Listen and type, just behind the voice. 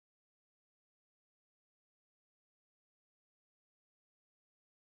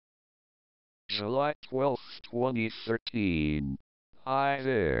July 12th, 2013. Hi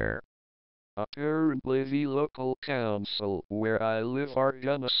there. Apparently the local council where I live are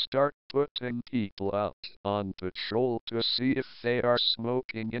gonna start putting people out on patrol to see if they are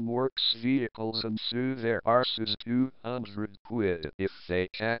smoking in works vehicles and sue their arses 200 quid if they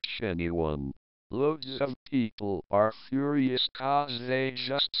catch anyone. Loads of people are furious cause they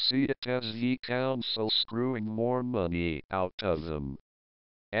just see it as the council screwing more money out of them.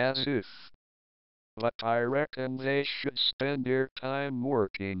 As if. But I reckon they should spend their time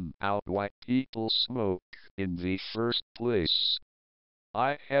working out why people smoke in the first place.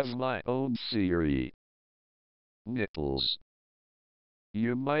 I have my own theory. Nipples.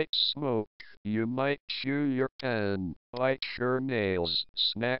 You might smoke, you might chew your pen, bite your nails,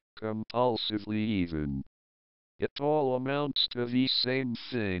 snack compulsively even. It all amounts to the same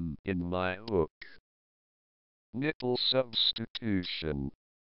thing in my book. Nipple substitution.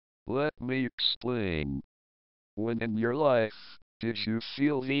 Let me explain. When in your life did you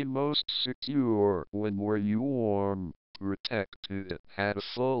feel the most secure? When were you warm, protected, had a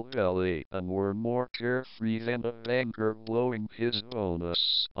full belly, and were more carefree than a banker blowing his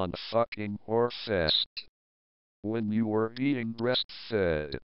bonus on a fucking whorefest? When you were being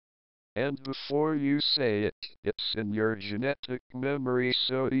breastfed. And before you say it, it's in your genetic memory,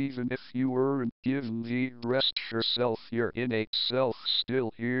 so even if you weren't given the breast yourself, your innate self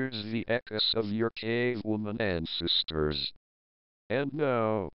still hears the echoes of your cavewoman ancestors. And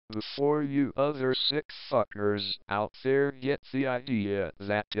now, before you other sick fuckers out there get the idea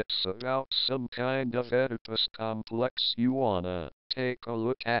that it's about some kind of Oedipus complex, you wanna take a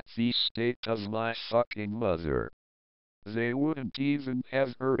look at the state of my fucking mother. They wouldn't even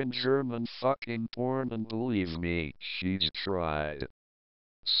have her in German fucking porn, and believe me, she's tried.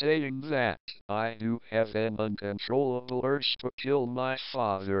 Saying that, I do have an uncontrollable urge to kill my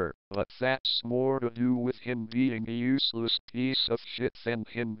father, but that's more to do with him being a useless piece of shit than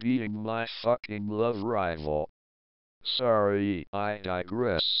him being my fucking love rival. Sorry, I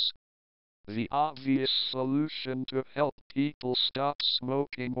digress. The obvious solution to help people stop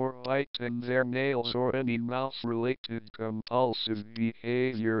smoking or biting their nails or any mouth-related compulsive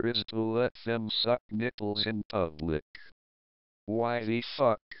behavior is to let them suck nipples in public. Why the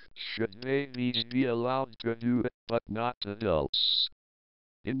fuck should babies be allowed to do it but not adults?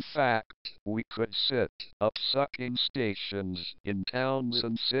 In fact, we could set up sucking stations in towns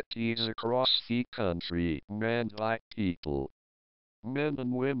and cities across the country, manned by people. Men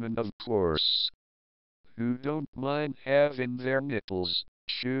and women, of course, who don't mind having their nipples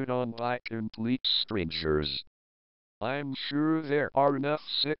chewed on by complete strangers. I'm sure there are enough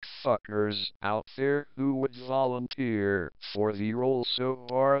sick fuckers out there who would volunteer for the role, so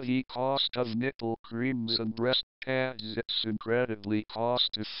far the cost of nipple creams and breast pads, it's incredibly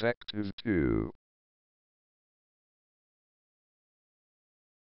cost effective too.